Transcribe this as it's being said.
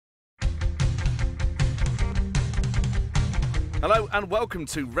Hello and welcome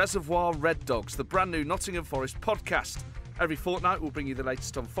to Reservoir Red Dogs, the brand new Nottingham Forest podcast. Every fortnight we'll bring you the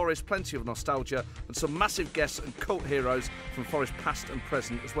latest on Forest, plenty of nostalgia and some massive guests and cult heroes from Forest past and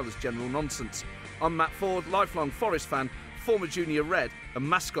present, as well as general nonsense. I'm Matt Ford, lifelong Forest fan, former junior Red and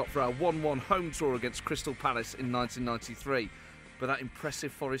mascot for our 1-1 home draw against Crystal Palace in 1993. But that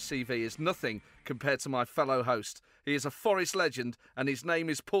impressive Forest CV is nothing compared to my fellow host. He is a Forest legend and his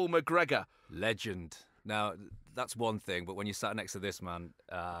name is Paul McGregor. Legend. Now, that's one thing, but when you sat next to this man,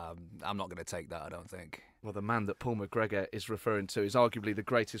 I'm not going to take that, I don't think. Well, the man that Paul McGregor is referring to is arguably the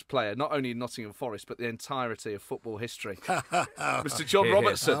greatest player, not only in Nottingham Forest, but the entirety of football history. Mr. John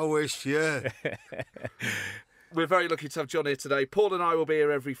Robertson. I wish, yeah. We're very lucky to have John here today. Paul and I will be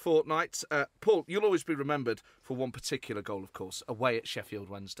here every fortnight. Paul, you'll always be remembered for one particular goal, of course, away at Sheffield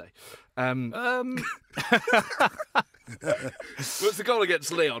Wednesday. It was the goal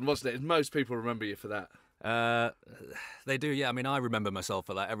against Leon, wasn't it? Most people remember you for that. They do, yeah. I mean, I remember myself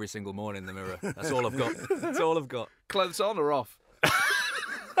for that every single morning in the mirror. That's all I've got. That's all I've got. Clothes on or off?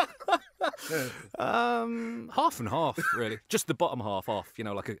 Half and half, really. Just the bottom half off, you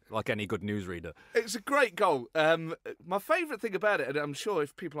know, like any good newsreader. It's a great goal. My favourite thing about it, and I'm sure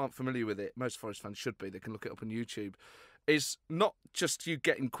if people aren't familiar with it, most Forest fans should be, they can look it up on YouTube, is not just you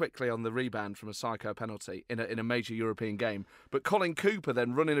getting quickly on the rebound from a psycho penalty in a major European game, but Colin Cooper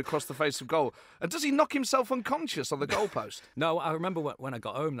then running across the face of goal. And does he knock himself unconscious on the goalpost? No, I remember when I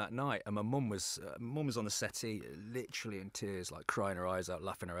got home that night and my mum was on the settee, literally in tears, like crying her eyes out,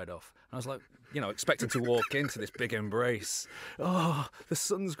 laughing her head off. And I was like, you know, expecting to walk into this big embrace. Oh, the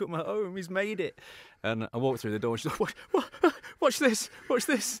son's come home, he's made it. And I walked through the door and she's like, watch this.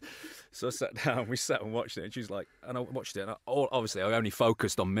 So I sat down, we sat and watched it, and she's like, and I watched it, and obviously I only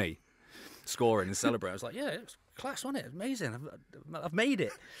focused on me scoring and celebrating. I was like, yeah, it was class, wasn't it? Amazing, I've made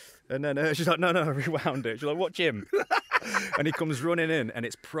it. And then she's like, no, I rewound it. She's like, watch him. And he comes running in, and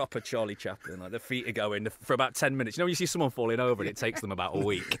it's proper Charlie Chaplin. Like the feet are going for about 10 minutes. You know, you see someone falling over, and it takes them about a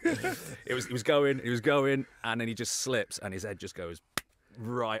week. He was going, and then he just slips, and his head just goes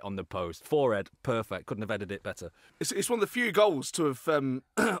right on the post. Forehead, perfect. Couldn't have edited it better. It's one of the few goals to have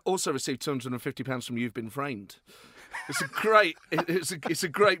also received £250 from You've Been Framed. It's a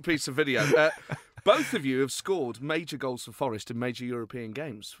great piece of video. Both of you have scored major goals for Forest in major European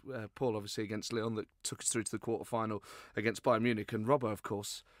games. Paul, obviously, against Leon, that took us through to the quarter-final against Bayern Munich, and Robbo, of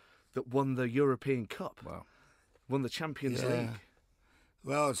course, that won the European Cup. Wow. Won the Champions League.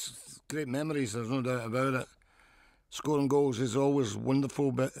 Well, it's great memories, there's no doubt about it. Scoring goals is always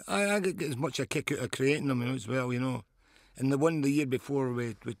wonderful, but I get as much a kick out of creating them as well, you know. And the one the year before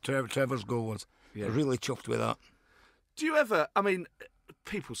with Trevor's goal was really chuffed with that. Do you ever, I mean,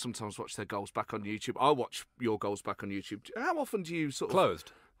 people sometimes watch their goals back on YouTube. I watch your goals back on YouTube. How often do you sort of...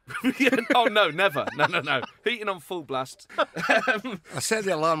 Closed? Oh, no, never. No. Heating on full blast. I set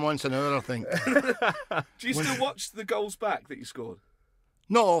the alarm once an hour, I think. Do you still watch the goals back that you scored?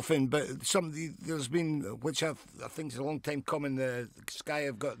 Not often, but there's been, which I think is a long time coming, Sky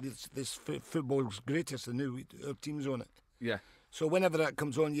have got this football's greatest, the new teams on it. Yeah. So whenever that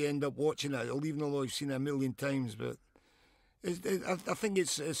comes on, you end up watching it, even though you've seen it a million times. But I think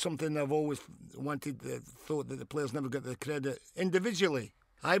it's something I've always wanted, thought that the players never got the credit individually.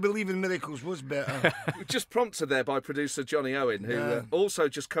 I Believe in Miracles was better. Just prompted there by producer Johnny Owen, who also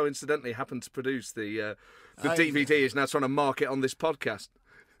just coincidentally happened to produce the DVD is now trying to market on this podcast.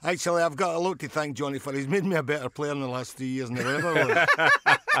 Actually, I've got a lot to thank Johnny for. He's made me a better player in the last 3 years than I ever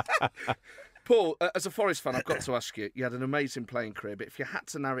was. Paul, as a Forest fan, I've got to ask you, you had an amazing playing career, but if you had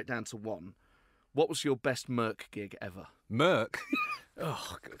to narrow it down to one, what was your best Merc gig ever? Merc?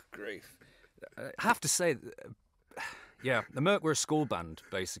 Oh, good grief. I have to say, yeah, the Merc were a school band,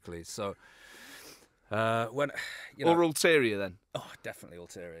 basically. So, when... You know, or Ulterior, then? Oh, definitely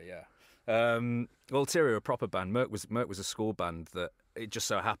Ulterior, yeah. Ulterior, a proper band. Merc was a school band that it just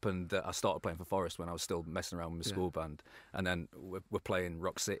so happened that I started playing for Forest when I was still messing around with my school band, and then we're playing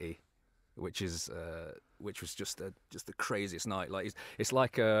Rock City, which was just the craziest night. Like it's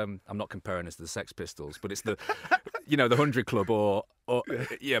like I'm not comparing us to the Sex Pistols, but it's the the 100 Club or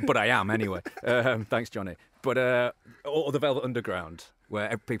yeah, but I am anyway. Thanks, Johnny. But or the Velvet Underground,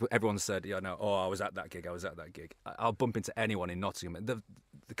 where everyone said, I was at that gig. I'll bump into anyone in Nottingham. The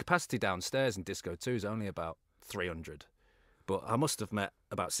capacity downstairs in Disco 2 is only about 300. But I must have met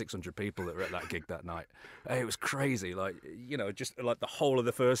about 600 people that were at that gig that night. It was crazy. Like, just like the whole of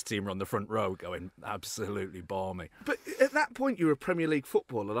the first team were on the front row going absolutely balmy. But at that point, you were a Premier League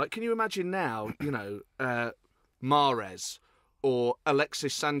footballer. Like, can you imagine now, Mahrez or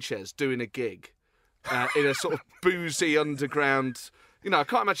Alexis Sanchez doing a gig in a sort of boozy underground, You know, I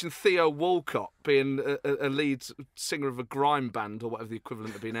can't imagine Theo Walcott being a lead singer of a grime band or whatever the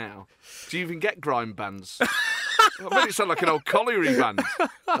equivalent would be now. Do you even get grime bands? I bet it sound like an old colliery band. Oh,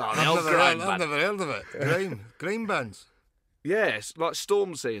 I've never heard of it. Grime bands. Yes, like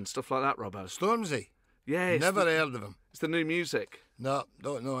Stormzy and stuff like that, Robbo. Stormzy. Yeah, Never heard of him. It's the new music. No,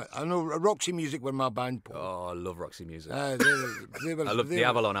 don't know it. I know Roxy Music were my band, Paul. Oh, I love Roxy Music. They were, I love the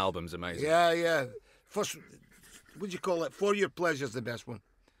Avalon album's amazing. Yeah. First, what do you call it? For Your Pleasure's the best one.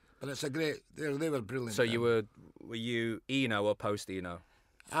 But it's a great. They were brilliant. So were you Eno or post Eno?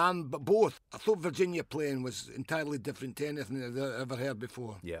 But both. I thought Virginia Plain was entirely different to anything I'd ever heard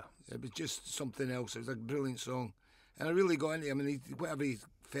before. Yeah. It was just something else. It was a brilliant song, and I really got into it. I mean, whatever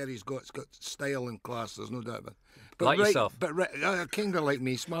Ferry's got, it's got style and class. There's no doubt about it. But like yourself. But kind of like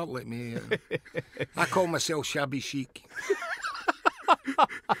me, smart like me. I call myself shabby chic.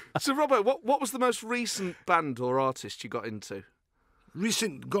 So, Robbo, what was the most recent band or artist you got into?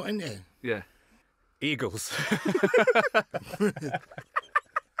 Recent got into? Yeah. Eagles.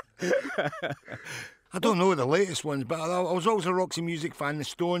 I don't know the latest ones, but I was always a Roxy Music fan. The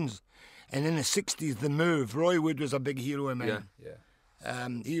Stones, and in the '60s, The Move. Roy Wood was a big hero of mine. Yeah.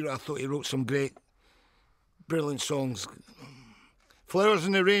 I thought he wrote some brilliant songs. Flowers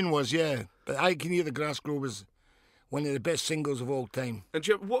in the Rain was, yeah, but I Can Hear the Grass Grow was one of the best singles of all time. And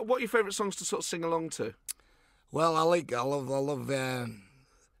what are your favourite songs to sort of sing along to? Well, I love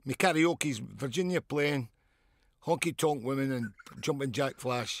my karaoke's Virginia Plain, Honky Tonk Women, and Jumpin' Jack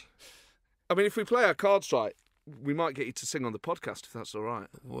Flash. I mean, if we play our cards right, we might get you to sing on the podcast, if that's all right.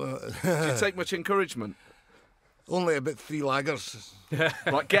 Well, Do you take much encouragement? only about 3 lagers.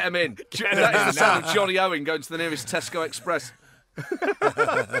 Right, get them in. That is the sound of Johnny Owen going to the nearest Tesco Express.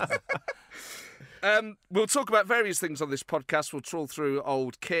 We'll talk about various things on this podcast. We'll trawl through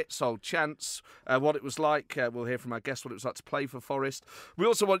old kits, old chants, what it was like. We'll hear from our guests what it was like to play for Forest. We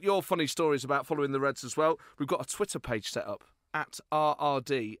also want your funny stories about following the Reds as well. We've got a Twitter page set up at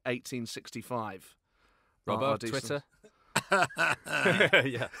RRD1865. Robbo, Twitter?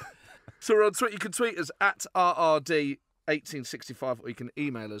 Yeah. So we're on Twitter. You can tweet us at RRD1865 or you can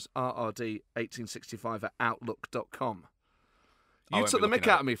email us rrd1865@outlook.com. You took the mick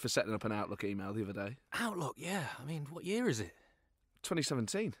out of me for setting up an Outlook email the other day. Outlook, yeah. I mean, what year is it?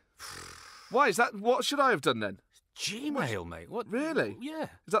 2017. Why is that? What should I have done then? Gmail, mate. What? Really? Yeah.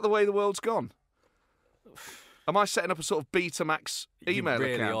 Is that the way the world's gone? Am I setting up a sort of Betamax email you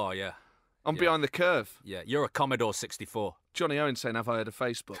really account? are, yeah. I'm behind the curve. Yeah, you're a Commodore 64. Johnny Owen saying, have I heard of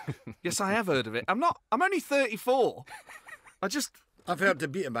Facebook? Yes, I have heard of it. I'm only 34. I've heard the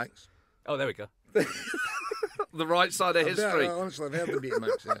Betamax. Oh, there we go. The right side of history. Honestly, I've heard the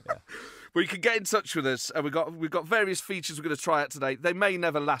Betamax. Yeah. Well, you can get in touch with us. We've got various features we're going to try out today. They may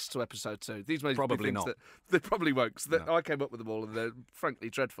never last to episode 2. These may Probably be things not. that they probably won't. Cause I came up with them all, and they're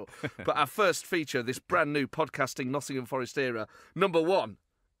frankly dreadful. But our first feature, this brand new podcasting Nottingham Forest era, number 1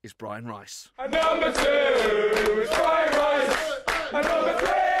 is Brian Rice. And number 2 is Brian Rice. And number 3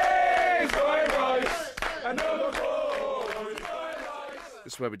 is Brian Rice. And number 4 is Brian Rice.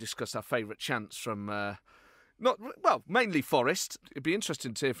 This is where we discuss our favourite chants from. Mainly Forest. It'd be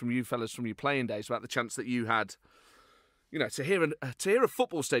interesting to hear from you fellas from your playing days about the chants that you had. You know, to hear a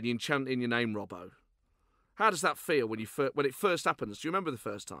football stadium chanting your name, Robbo. How does that feel when it first happens? Do you remember the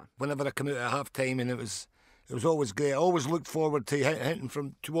first time? Whenever I come out at half time, and it was always great. I always looked forward to hitting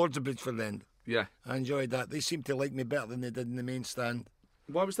from towards the Bridgeford end. Yeah, I enjoyed that. They seemed to like me better than they did in the main stand.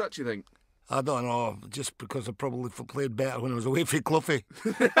 Why was that, do you think? I don't know, just because I probably played better when I was away from Cloughie.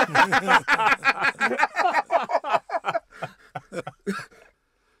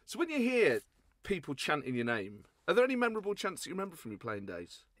 So when you hear people chanting your name, are there any memorable chants that you remember from your playing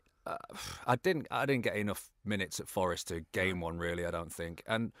days? I didn't get enough minutes at Forest to game one, really, I don't think.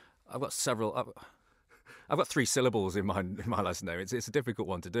 And I've got several. I've got 3 syllables in my last name. It's a difficult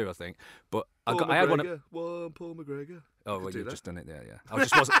one to do, I think. But I had one. Paul McGregor. Oh, well, you've just done it there, yeah. I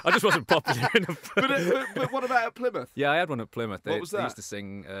just wasn't popular enough. But what about at Plymouth? Yeah, I had one at Plymouth. What was that? They used to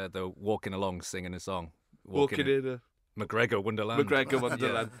sing the Walking Along, singing a song. Walking in a McGregor Wonderland. McGregor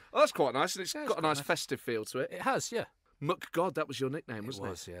Wonderland. Yeah. Oh, that's quite nice, and it's Yeah, got a nice festive feel to it. It has, yeah. McGod, that was your nickname, wasn't it?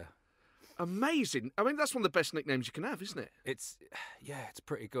 It was, yeah. Amazing. I mean, that's one of the best nicknames you can have, isn't it? It's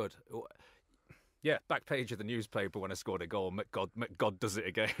pretty good. Yeah, back page of the newspaper when I scored a goal. McGod does it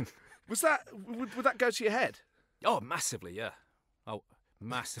again. Was that? Would that go to your head? Oh, massively, yeah. Oh,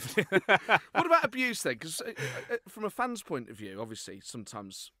 massively. What about abuse then? Because from a fan's point of view, obviously,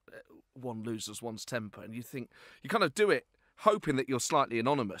 sometimes one loses one's temper, and you kind of do it hoping that you're slightly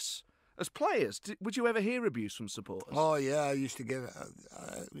anonymous. As players, would you ever hear abuse from supporters? Oh yeah, I used to get it.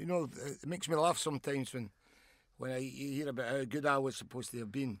 It makes me laugh sometimes when when you hear about how good I was supposed to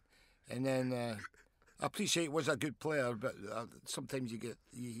have been. And then I appreciate he was a good player, but sometimes you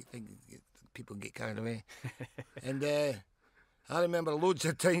think people get carried away. And I remember loads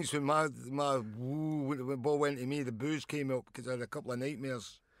of times when when the ball went to me, the booze came up because I had a couple of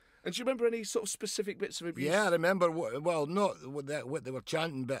nightmares. And do you remember any sort of specific bits of abuse? Yeah, I remember. Not what they were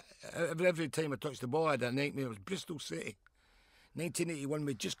chanting, but every time I touched the ball, I had a nightmare. It was Bristol City, 1981.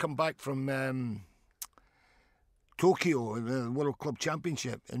 We'd just come back from Tokyo, the World Club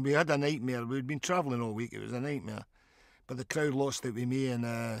Championship, and we had a nightmare. We'd been travelling all week. It was a nightmare, but the crowd lost it with me, and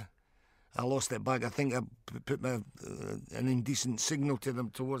I lost it back. I think I put an indecent signal to them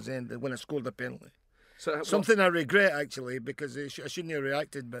towards the end when I scored the penalty. So Something I regret, actually, because I shouldn't have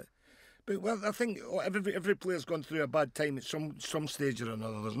reacted. But well, I think every player's gone through a bad time at some stage or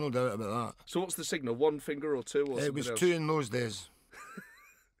another. There's no doubt about that. So what's the signal? One finger or two? Or It was else? 2 in those days.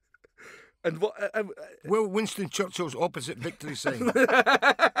 And what? Well, Winston Churchill's opposite victory sign.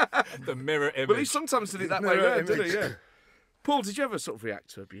 The mirror image. Well, he sometimes did it that way Mirror round, didn't he? image. Yeah. Paul, did you ever sort of react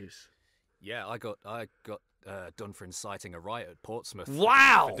to abuse? Yeah, I got done for inciting a riot at Portsmouth.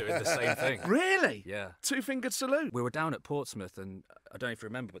 Wow! For doing the same thing. Really? Yeah. 2-fingered salute. We were down at Portsmouth, and I don't know if you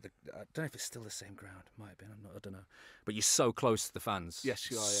remember, but I don't know if it's still the same ground. Might have been. I don't know. But you're so close to the fans.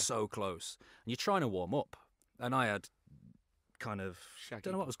 Yes, you are, yeah. So close, and you're trying to warm up. And I had kind of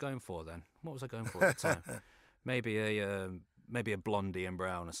don't know what I was going for then. What was I going for at the time? maybe a blondie and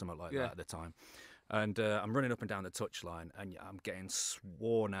brown or something like that at the time. And I'm running up and down the touchline, and I'm getting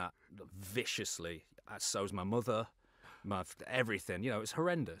sworn at viciously. So's my mother, everything. You know, it's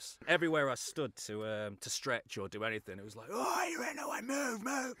horrendous. Everywhere I stood to stretch or do anything, it was like, oh, you ain't no way, move.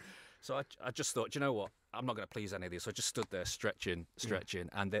 So I just thought, you know what? I'm not going to please any of these. So I just stood there stretching,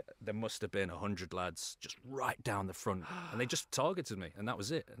 and there must have been 100 lads just right down the front, and they just targeted me, and that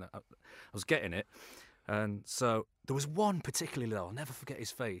was it. And I was getting it. And so there was one particularly, I'll never forget his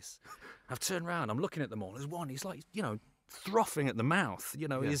face. I've turned around, I'm looking at them all. There's one, he's like, frothing at the mouth.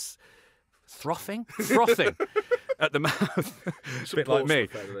 He's frothing at the mouth. A bit like me.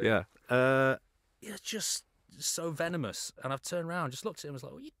 Yeah. Just so venomous. And I've turned around, just looked at him, and was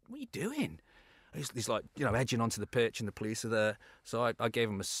like, what are you doing? He's like, edging onto the pitch, and the police are there. So I gave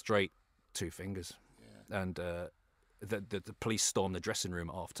him a straight 2 fingers. Yeah. And the police stormed the dressing room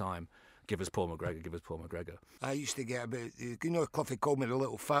at half time. Give us Paul McGregor. I used to get about, Cluffy called me the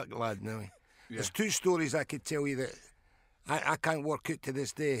little fat lad now. Yeah. There's 2 stories I could tell you that I can't work out to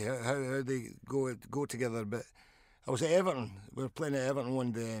this day how they go together. But I was at Everton. We were playing at Everton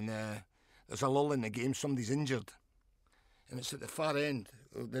one day, and there's a lull in the game. Somebody's injured, and it's at the far end,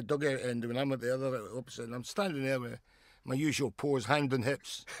 the dugout end, when I'm at the other opposite. And I'm standing there with my usual pose, hand on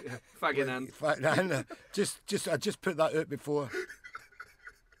hips, fag in hand. I just put that out before.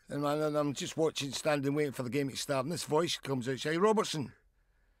 And I'm just watching, standing, waiting for the game to start. And this voice comes out, say, Robertson.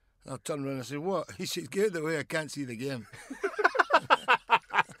 And I turn around and I say, what? He says, get out the way, I can't see the game.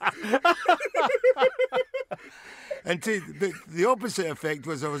 And the opposite effect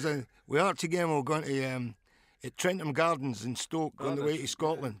was I was with Archie Gemmell going to at Trentham Gardens in Stoke on the way to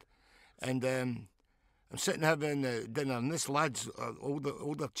Scotland. And I'm sitting having dinner, and this lad's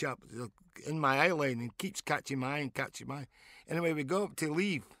older chap in my eye line and keeps catching my eye. Anyway, we go up to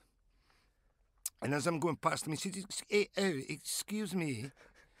leave. And as I'm going past him, he says, excuse me.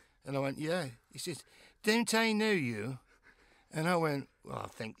 And I went, yeah. He says, don't I know you? And I went, well, I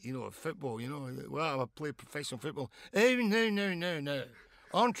think, football, well, I play professional football. Oh, no.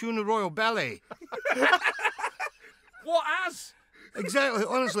 Aren't you in the Royal Ballet? What as? Exactly,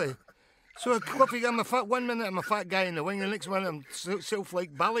 honestly. So Cliffy, I'm 1 minute I'm a fat guy in the wing, the next minute I'm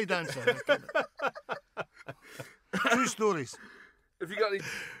self-like ballet dancer. 2 stories. Have you got any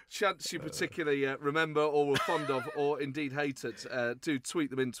chants you particularly remember or were fond of or indeed hated, do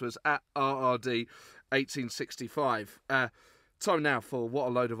tweet them into us at RRD1865. Time now for What a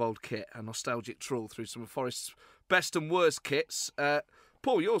Load of Old Kit, a nostalgic trawl through some of Forest's best and worst kits.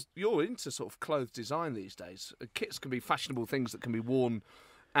 Paul, you're into sort of clothes design these days. Kits can be fashionable things that can be worn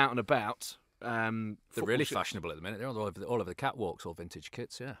out and about. They're really fashionable at the minute. They're all over the catwalks, all vintage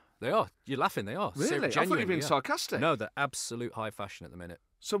kits, yeah. They are. You're laughing, they are. Really? I thought you were being sarcastic. No, they're absolute high fashion at the minute.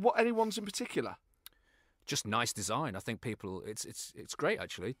 So what, any ones in particular? Just nice design. I think people, it's great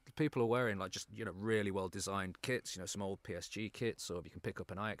actually. People are wearing really well designed kits, some old PSG kits, or you can pick up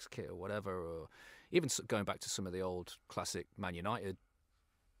an Ajax kit or whatever, or even going back to some of the old classic Man United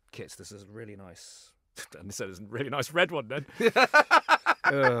kits. This is really nice. And they said there's a really nice red one then.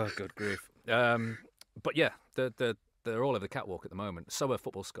 Oh, good grief. But yeah, they're all over the catwalk at the moment. So are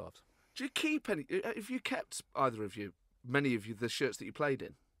football scarves. Do you keep any? Have you kept, either of you, many of you, the shirts that you played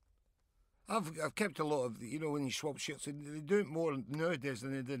in? I've kept a lot of, when you swap shirts, they do it more nowadays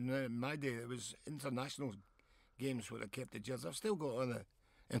than they did in my day. It was international games where I kept the jerseys. I've still got all the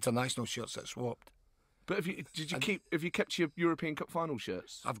international shirts that swapped. But have you kept your European Cup final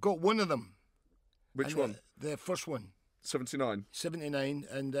shirts? I've got one of them. Which one? The first one. 79. 79,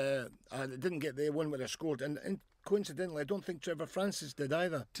 and I didn't get the one where I scored. And coincidentally, I don't think Trevor Francis did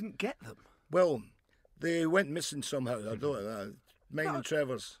either. Didn't get them? Well, they went missing somehow. I don't know. Mine and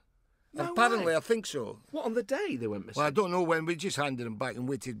Trevor's. No Apparently, way. I think so. What, on the day they went missing? Well, I don't know when. We just handed them back and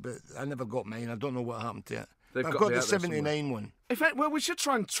waited, but I never got mine. I don't know what happened to it. They've I've got got to be the out there 79 one. In fact, well, we should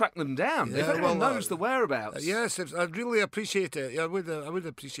try and track them down. Yeah, if anyone well, knows the whereabouts. Yes, I'd really appreciate it. Yeah, I would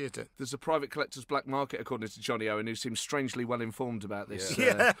appreciate it. There's a private collector's black market, according to Johnny Owen, who seems strangely well informed about this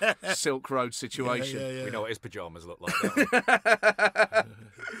Silk Road situation. Yeah. We know what his pyjamas look like, don't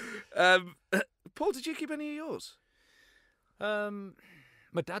we? Paul, did you keep any of yours?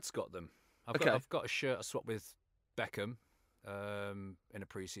 My dad's got them. Okay. I've got a shirt I swapped with Beckham in a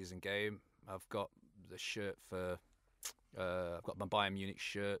pre-season game. I've got the shirt for. I've got my Bayern Munich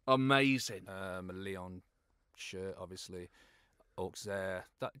shirt. Amazing. A Leon shirt, obviously. Auxerre.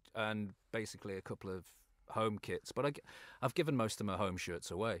 And basically a couple of home kits. But I've given most of my home shirts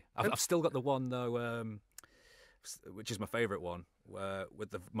away. I've still got the one though, which is my favourite one,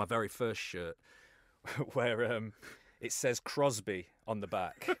 with my very first shirt, where it says Crosby on the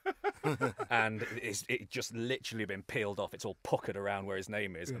back. And it's just literally been peeled off. It's all puckered around where his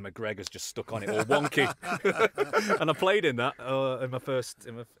name is, and McGregor's just stuck on it all wonky. And I played in that in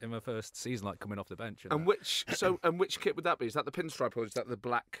my first season, like coming off the bench. And which kit would that be? Is that the pinstripe or is that the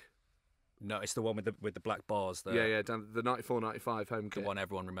black? No, it's the one with the black bars there. Yeah, down the 94-95 home kit. The one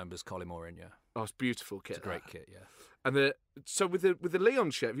everyone remembers Collymore in, yeah. Oh, it's a beautiful kit. It's a great kit, yeah. And with the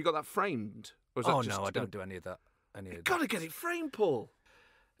Leon shirt, have you got that framed? Or is that no, I don't do any of that. You've got to get it framed, Paul.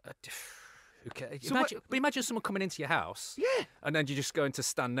 Okay. So imagine someone coming into your house. Yeah. And then you're just going to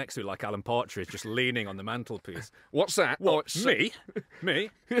stand next to it like Alan Partridge, just leaning on the mantelpiece. What's that? What? Me?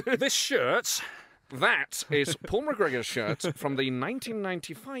 This shirt? That is Paul McGregor's shirt from the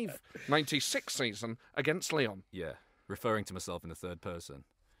 1995-96 season against Leon. Yeah, referring to myself in the third person.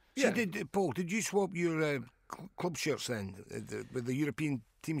 Yeah. So Paul, did you swap your club shirts then with the European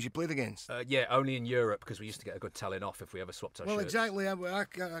teams you played against? Yeah, only in Europe, because we used to get a good telling off if we ever swapped our shirts. Well, exactly. I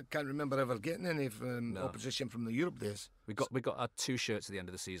can't remember ever getting any opposition from the Europe days. We got our 2 shirts at the end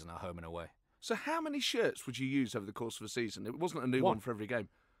of the season, our home and away. So how many shirts would you use over the course of a season? It wasn't a new one for every game.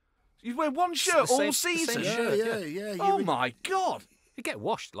 You'd wear one shirt all season? Yeah. Oh, my God. You get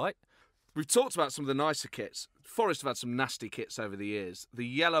washed, like. We've talked about some of the nicer kits. Forest have had some nasty kits over the years. The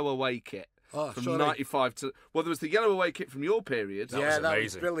yellow away kit from 95 to... Well, there was the yellow away kit from your period. That was amazing.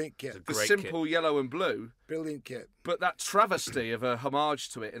 Was brilliant kit. The simple yellow and blue. Brilliant kit. But that travesty of a homage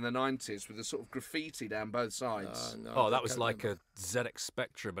to it in the 90s with the sort of graffiti down both sides. That was like a ZX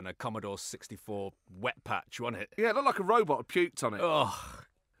Spectrum and a Commodore 64 wet patch, wasn't it? Yeah, it looked like a robot had puked on it. Oh,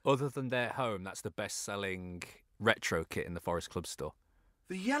 other than their home, that's the best-selling retro kit in the Forest Club store.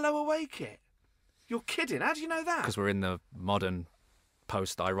 The yellow away kit? You're kidding. How do you know that? Because we're in the modern,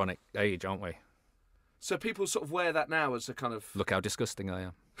 post-ironic age, aren't we? So people sort of wear that now as a kind of... Look how disgusting I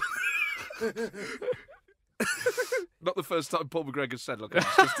am. Not the first time Paul McGregor said, look, it's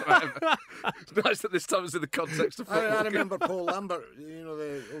nice that this time was in the context of football. I remember Paul Lambert,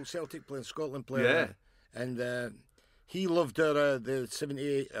 the old Celtic player, Scotland player. Yeah. And he loved the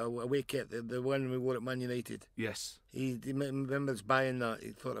 78 away kit, the one we wore at Man United. Yes. He remembers buying that.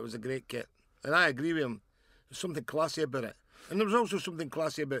 He thought it was a great kit. And I agree with him. There's something classy about it. And there was also something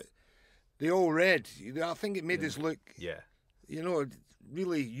classy about the all red. I think it made us look,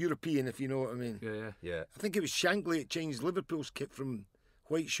 really European, if you know what I mean. Yeah. I think it was Shankly that changed Liverpool's kit from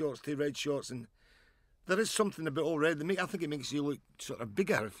white shorts to red shorts. And there is something about all red. I think it makes you look sort of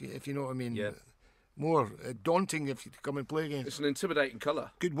bigger, if you know what I mean. Yeah. More daunting if you come and play against. It's an intimidating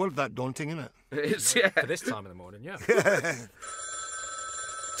colour. Good word, that daunting, isn't it? It is, yeah. For this time of the morning, yeah.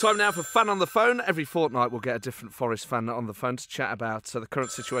 Time now for Fan on the Phone. Every fortnight we'll get a different Forest fan on the phone to chat about the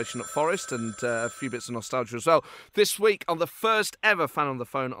current situation at Forest and a few bits of nostalgia as well. This week on the first ever Fan on the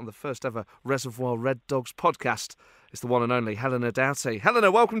Phone, on the first ever Reservoir Red Dogs podcast, is the one and only Helena Doughty.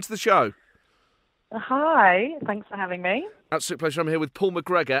 Helena, welcome to the show. Hi, thanks for having me. Absolute pleasure. I'm here with Paul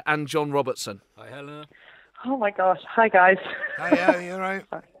McGregor and John Robertson. Hi, Helena. Oh my gosh, hi guys. Hi, you all right?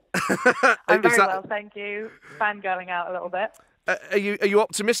 I'm very well, thank you. Fangirling out a little bit. Are you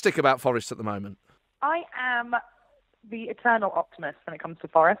optimistic about Forest at the moment? I am the eternal optimist when it comes to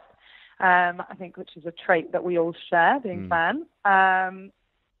Forest. I think which is a trait that we all share, being fans.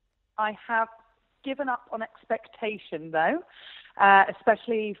 I have given up on expectation though.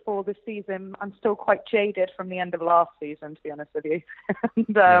 especially for this season. I'm still quite jaded from the end of last season, to be honest with you.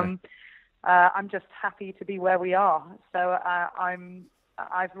 And I'm just happy to be where we are. So I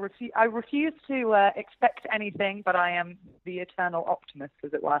refuse to expect anything, but I am the eternal optimist,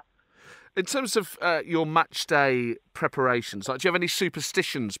 as it were. In terms of your match day preparations, like, do you have any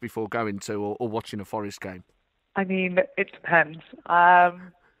superstitions before going to or watching a Forest game? I mean, it depends.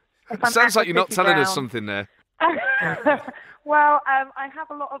 It sounds like you're not telling us something there. Well, I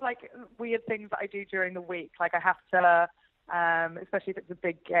have a lot of weird things that I do during the week. Like I have to, especially if it's a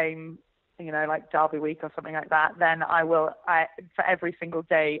big game, like Derby week or something like that, then for every single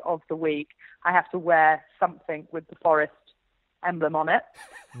day of the week, I have to wear something with the Forest emblem on it.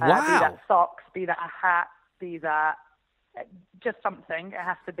 Wow. Be that socks, be that a hat, be that just something. It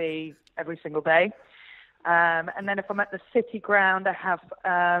has to be every single day. And then if I'm at the City Ground, I have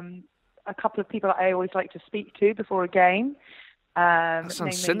a couple of people that I always like to speak to before a game. That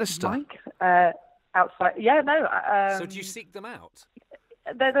sounds sinister. Mike, outside. Yeah, no. So do you seek them out?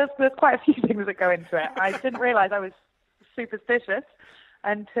 There's quite a few things that go into it. I didn't realise I was superstitious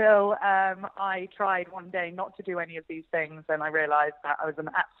until I tried one day not to do any of these things, and I realised that I was an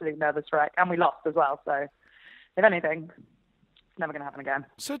absolute nervous wreck, and we lost as well. So, if anything, it's never going to happen again.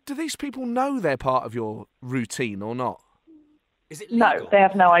 So, do these people know they're part of your routine or not? Is it legal? No, they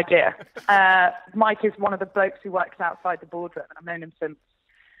have no idea. Mike is one of the blokes who works outside the boardroom, and I've known him since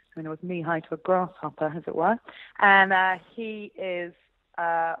it was knee-high to a grasshopper, as it were. And he is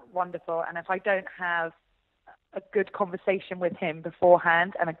wonderful, and if I don't have a good conversation with him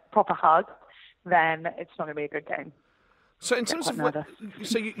beforehand and a proper hug, then it's not going to be a good game. So in terms of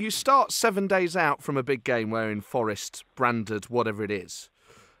you start 7 days out from a big game wearing Forest branded whatever it is.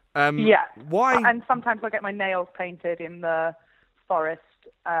 Yeah. Why? And sometimes I get my nails painted in the Forest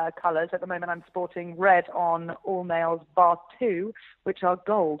colours. At the moment, I'm sporting red on all nails bar 2, which are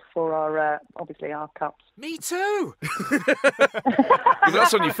gold for our obviously our cups. Me too.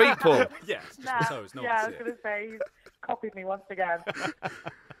 That's on your feet, Paul. Yes, just the toes. No, I was going to say he's copied me once again.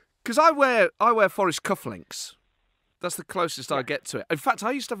 Because I wear Forest cufflinks. That's the closest I get to it. In fact,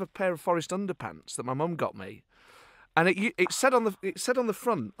 I used to have a pair of Forest underpants that my mum got me, and it said on the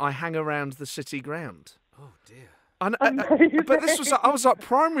front, "I hang around the City Ground." Oh dear. But I was like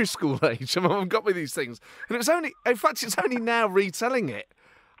primary school age, and my mum got me these things, and it's only now retelling it.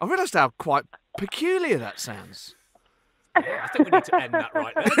 I realised how quite peculiar that sounds. I think we need to end that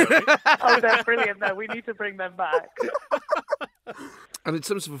right there, don't we? Oh, they're brilliant, though. We need to bring them back. And in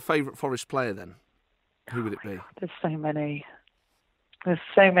terms of a favourite Forest player, then, who would it be? There's so many. Who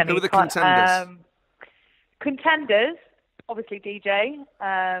are the contenders? Contenders, obviously DJ.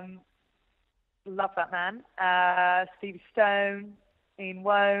 Love that man. Stevie Stone, Ian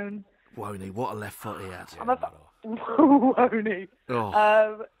Wone. Woney, what a left foot he had. Woney.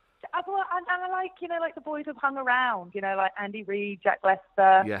 Oh. And I like the boys who've hung around, like Andy Reid, Jack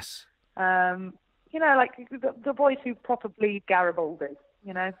Lester. Yes. Like the boys who proper bleed Garibaldi,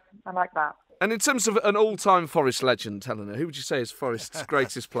 I like that. And in terms of an all-time Forest legend, Helena, who would you say is Forest's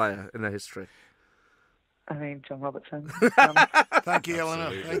greatest player in their history? I mean, John Robertson. Thank you,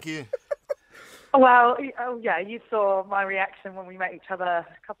 Helena. Thank you. Well, you saw my reaction when we met each other a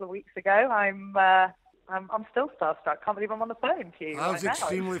couple of weeks ago. I'm still starstruck. Can't believe I'm on the phone to you. I was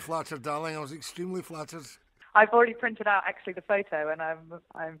extremely flattered, darling. I was extremely flattered. I've already printed out actually the photo, and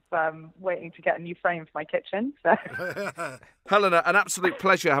I'm waiting to get a new frame for my kitchen. So. Helena, an absolute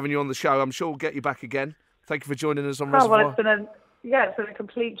pleasure having you on the show. I'm sure we'll get you back again. Thank you for joining us on Reservoir. Well, it's been a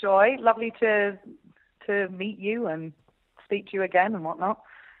complete joy. Lovely to meet you and speak to you again and whatnot.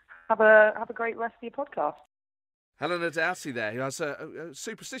 Have a great rest of your podcast. Helena Doughty there, who has a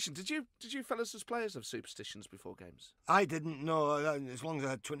superstition. Did you fellas as players have superstitions before games? I didn't know. As long as I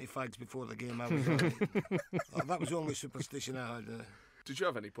had 20 fags before the game, I was all right. That was the only superstition I had. Did you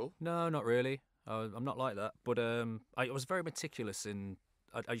have any, Paul? No, not really. I'm not like that. But I was very meticulous in...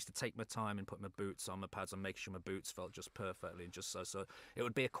 I used to take my time and put my boots on, my pads on, make sure my boots felt just perfectly. And just so it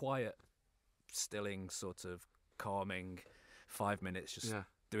would be a quiet, stilling, sort of calming 5 minutes, just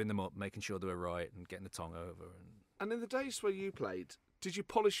doing them up, making sure they were right and getting the tongue over. And in the days where you played, did you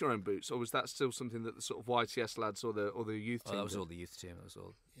polish your own boots, or was that still something that the sort of YTS lads or the youth team? That was did? all the youth team. That was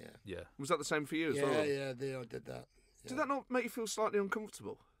all. Yeah. Was that the same for you as well? Yeah, they all did that. Yeah. Did that not make you feel slightly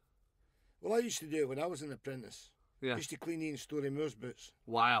uncomfortable? Well, I used to do it when I was an apprentice. Yeah. I used to clean Ian Story Moore's boots.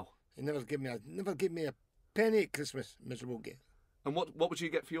 Wow. He never gave me a penny at Christmas. Miserable git. And what would you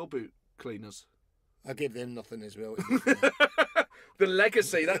get for your boot cleaners? I gave them nothing as well. The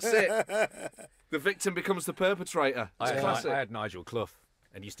legacy, that's it. The victim becomes the perpetrator. It's classic. I had Nigel Clough,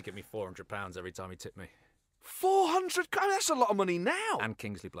 and he used to give me £400 every time he tipped me. 400. That's a lot of money now. And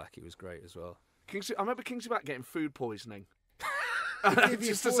Kingsley Black, he was great as well. I remember Kingsley Black getting food poisoning. Give you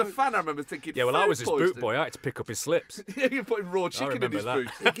Just as a fan, I remember thinking. Yeah, well, I food was his poisoning. boot boy. I had to pick up his slips. Yeah, you're putting raw chicken in his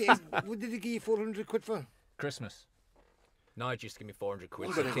remember that. boots. What did he give you 400 quid for? Christmas. Nige used to give me 400 quid.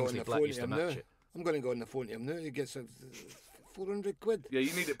 I'm So going to go on Kingsley the Black phone used to to him now. match it. I'm going to go on the phone to him now. He gets 400 quid. Yeah,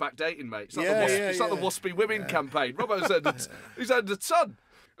 you need it backdating, mate. It's like, Yeah, it's like the Waspy Women campaign. Robbo's he's earned a ton.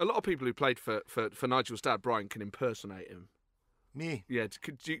 A lot of people who played for Nigel's dad, Brian, can impersonate him. Me? Yeah.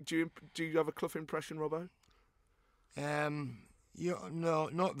 Do you have a Clough impression, Robbo? No,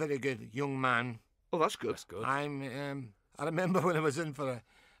 not very good, young man. Oh, that's good. That's good. I remember when I was in for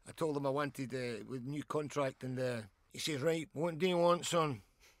I told him I wanted with new contract, and he says, right, what do you want, son?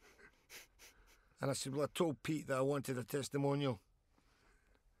 And I said, well, I told Pete that I wanted a testimonial.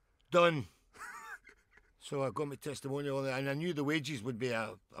 Done. So I got my testimonial, and I knew the wages would be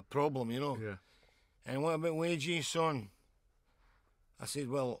a problem, you know. Yeah. And what about wages, son? I said,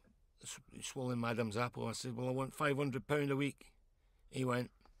 well, swallowing Madam's apple. I said, well, I want £500 a week. He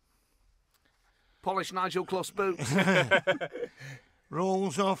went, Polish Nigel Clough's boots.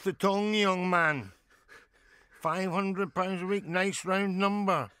 rolls off the tongue, young man. £500 a week, nice round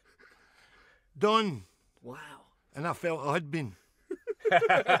number. Done. Wow. And I felt I had been.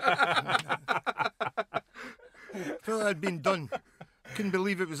 Felt I'd been done. Couldn't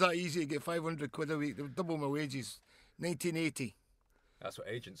believe it was that easy to get 500 quid a week. They would double my wages. 1980. That's what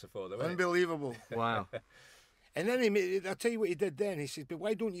agents are for, though, isn't it? Unbelievable. Wow. And then I'll tell you what he did then. He said, but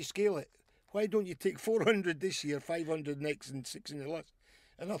why don't you scale it? Why don't you take 400 this year, 500 next, and 600 last?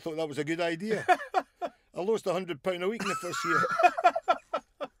 And I thought that was a good idea. I lost £100 a week in the first year.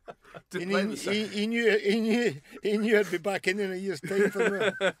 He knew I'd be back in a year's time for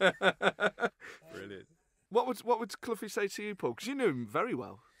me. Brilliant. What would Cloughie say to you, Paul? Because you knew him very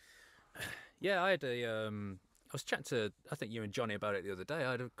well. Yeah, I had I was chatting to, I think you and Johnny about it the other day.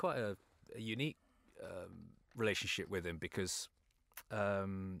 I had quite a unique relationship with him because he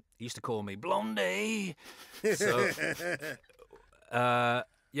used to call me Blondie. So,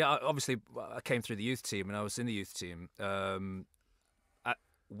 yeah, obviously I came through the youth team and I was in the youth team.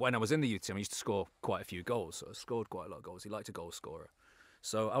 When I was in the youth team, I used to score quite a few goals. So I scored quite a lot of goals. He liked a goal scorer.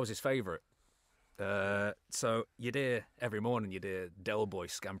 So I was his favourite. So you'd hear every morning, you'd hear Del Boy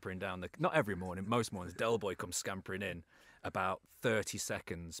scampering down not every morning, most mornings, Del Boy comes scampering in about 30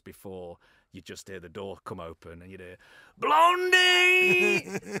 seconds before you just hear the door come open and you'd hear, Blondie!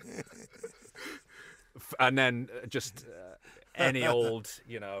 And then just any old,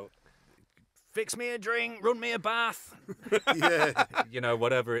 fix me a drink, run me a bath, Yeah.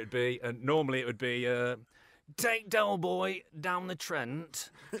 Whatever it be. And normally it would be, take Del Boy down the Trent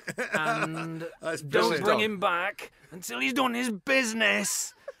and That's don't brilliant. bring him back until he's done his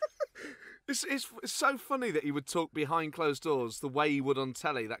business. It's so funny that he would talk behind closed doors the way he would on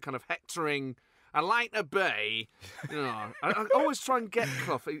telly, that kind of hectoring, I like to be. I always try and get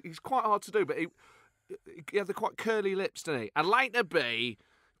Clough. He's quite hard to do, but he had the quite curly lips, didn't he? I'd like to be,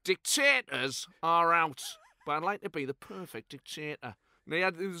 dictators are out, but I'd like to be the perfect dictator.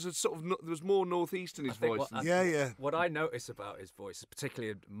 And there was more northeast in his voice. Yeah. What I notice about his voice,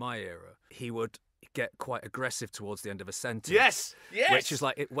 particularly in my era, he would get quite aggressive towards the end of a sentence. Yes. Which is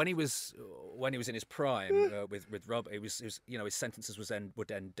like when he was in his prime with Rob, his sentences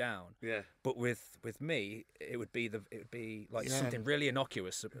would end down. Yeah. But with me, it would be like something really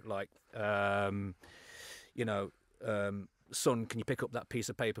innocuous, like son, can you pick up that piece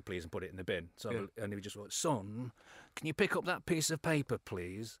of paper, please, and put it in the bin? So, and he would just go, son, can you pick up that piece of paper,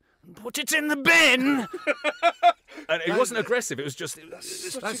 please, and put it in the bin? And it wasn't aggressive. It was just.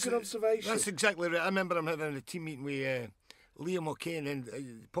 Such a good observation. That's exactly right. I remember him having a team meeting with Liam O'Kane,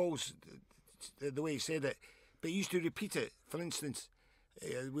 and Paul's the way he said it, but he used to repeat it. For instance,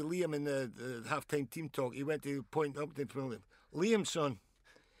 with Liam in the half-time team talk, he went to point up to him, Liam, son,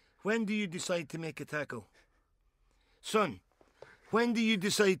 when do you decide to make a tackle? Son, when do you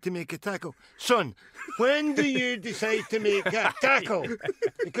decide to make a tackle? Son, when do you decide to make a tackle?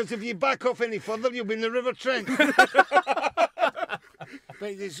 Because if you back off any further, you'll be in the River Trent.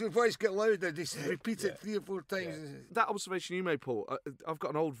 But his voice get louder. They repeat it 3 or 4 times. That observation you made, Paul, I've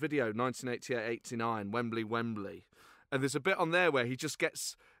got an old video, 1988-89, Wembley. And there's a bit on there where he just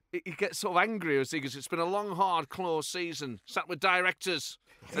gets sort of angry as he goes, it's been a long, hard claw season, sat with directors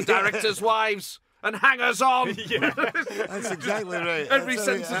and directors' wives. And hangers on. Yeah. That's exactly right. Every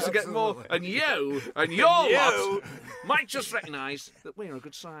sentence to get more. And your lot might just recognise that we're a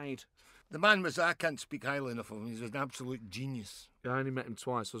good side. The man I can't speak highly enough of him. He's an absolute genius. I only met him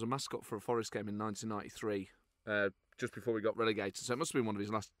twice. I was a mascot for a Forest game in 1993, just before we got relegated. So it must have been one of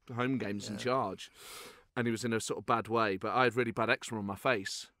his last home games in charge. and he was in a sort of bad way, but I had really bad eczema on my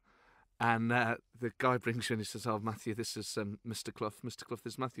face. And the guy brings you in, he says, "Oh, Matthew, this is Mr. Clough. Mr. Clough,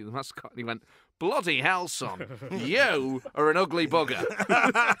 this is Matthew, the mascot." And he went, "Bloody hell, son, you are an ugly bugger."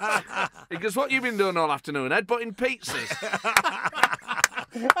 He goes, "What you been doing all afternoon? Headbutting pizzas."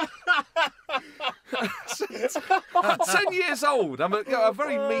 I'm 10 years old. I'm a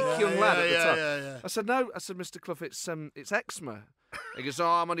very meek young lad at the time. Yeah. I said, "No." I said, "Mr. Clough, it's eczema." He goes, "Oh,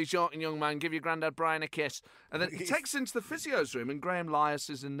 I'm only joking, young man. Give your granddad Brian a kiss." And then he takes into the physio's room, and Graham Lyas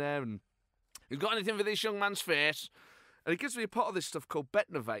is in there, and he's got anything for this young man's face? And he gives me a pot of this stuff called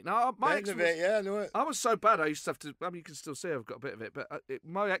Betnovate. Now, my eczema, Yeah, I know it. I was so bad, I used to have to, I mean, you can still see I've got a bit of it, but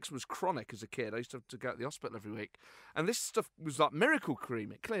my eczema was chronic as a kid. I used to have to go to the hospital every week. And this stuff was like miracle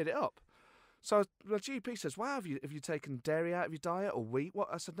cream. It cleared it up. So my GP says, "Wow, have you taken dairy out of your diet or wheat?"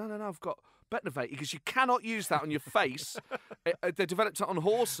 What? I said, no, I've got Betnovate. He goes, "You cannot use that on your face. They developed it on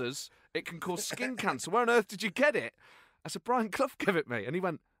horses. It can cause skin cancer. Where on earth did you get it?" I said, "Brian Clough gave it me." And he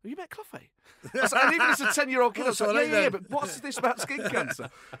went, "Have you met Cloughy?" I said, and even as a 10-year-old kid, I was like, yeah, but what's this about skin cancer?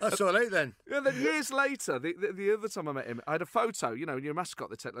 That's all right then. And then years later, the other time I met him, I had a photo. You know, when you're a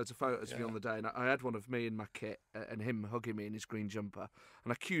mascot, they take loads of photos of you on the day. And I had one of me in my kit and him hugging me in his green jumper.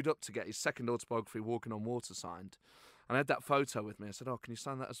 And I queued up to get his second autobiography, Walking on Water, signed. And I had that photo with me. I said, "Oh, can you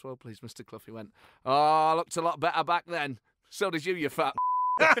sign that as well, please, Mr. Clough?" He went, "Oh, I looked a lot better back then. So did you fat."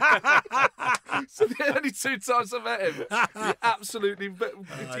 So the only 2 times I met him,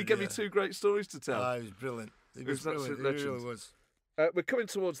 he gave me 2 great stories to tell. It was brilliant. It was brilliant. It legend. really was. We're coming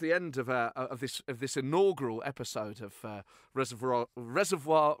towards the end of this inaugural episode of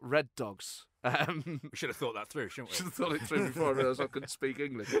Reservoir Red Dogs. We should have thought that through, shouldn't we? Should have thought it through before I realised I couldn't speak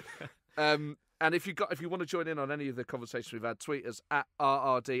English. And if you want to join in on any of the conversations we've had, tweet us at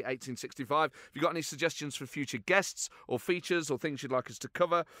RRD1865. If you've got any suggestions for future guests or features or things you'd like us to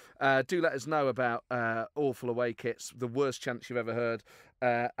cover, do let us know about awful away kits, the worst chants you've ever heard,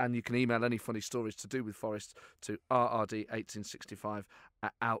 and you can email any funny stories to do with Forest to RRD1865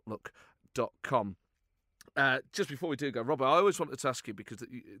 at outlook.com. Just before we do go, Robbo, I always wanted to ask you, because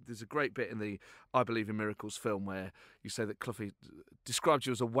there's a great bit in the I Believe in Miracles film where you say that Cloughy described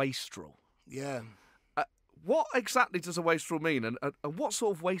you as a wastrel. Yeah. What exactly does a wastrel mean, and what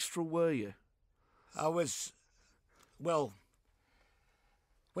sort of wastrel were you? I was, well,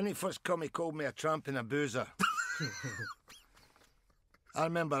 when he first come, he called me a tramp and a boozer. I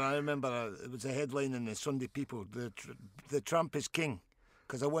remember it was a headline in the Sunday People, the tramp is king,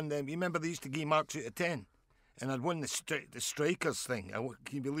 because I won them. You remember they used to give marks out of 10, and I'd won the strikers thing.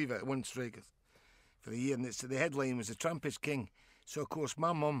 Can you believe it? I won strikers for the year, and the headline was the tramp is king. So of course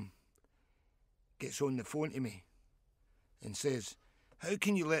my mum gets on the phone to me and says, "How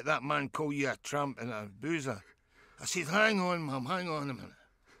can you let that man call you a tramp and a boozer?" I said, "Hang on, Mum, hang on a minute."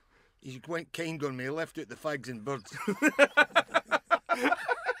 He went kind on me, left out the fags and birds.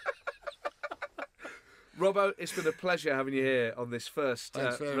 Robbo, it's been a pleasure having you here on this first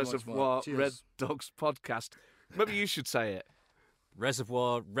Reservoir Red Dogs podcast. Maybe you should say it.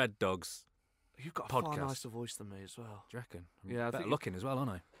 Reservoir Red Dogs. You've got a podcast. far nicer voice than me as well. Do you reckon? Yeah, I better think looking as well,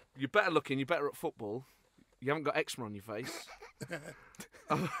 aren't I? You're better looking, you're better at football. You haven't got eczema on your face. Yeah,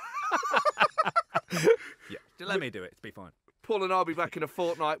 let me do it. It'll be fine. Paul and I'll be back in a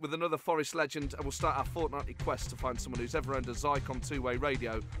fortnight with another Forest legend, and we'll start our fortnightly quest to find someone who's ever owned a Zycom two-way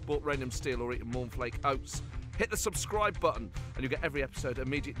radio, bought Radium Steel or eaten Mornflake Oats. Hit the subscribe button and you'll get every episode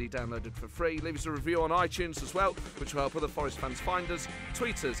immediately downloaded for free. Leave us a review on iTunes as well, which will help other Forest fans find us.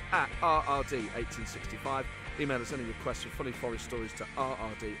 Tweet us at RRD1865. Email us any requests for funny Forest stories to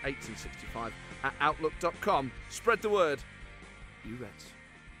RRD1865 at outlook.com. Spread the word. You Reds.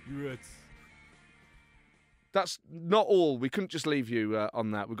 You Reds. That's not all. We couldn't just leave you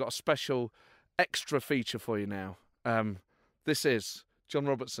on that. We've got a special extra feature for you now. This is John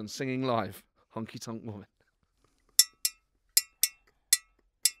Robertson singing live, Honky Tonk Woman.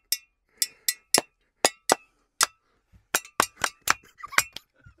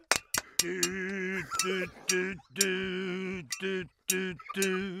 Do, do, do, do, do, do,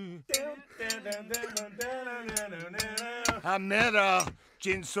 do. I met a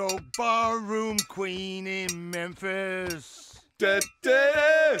Ginsel barroom queen in Memphis.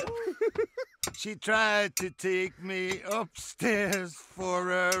 She tried to take me upstairs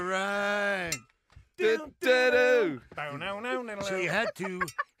for a ride. She had to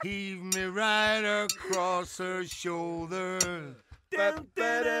heave me right across her shoulder. And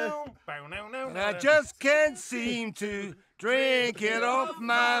I just can't seem to drink it off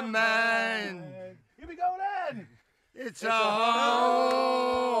my mind. Here we go then. It's a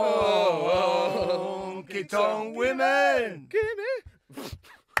honky tonk women. Gimme.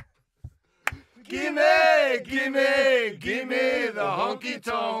 Gimme, gimme, gimme the honky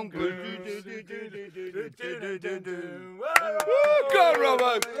tonk blues. Go on,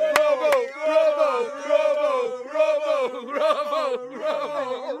 Robbo! Robbo! Robbo! Robbo! Robbo!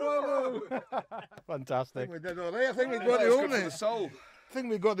 Robbo! Fantastic. We did all right. I think we got That the was good for opening. the soul. I think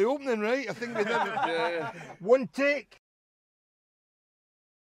we got the opening right. I think we did it. Yeah. One take.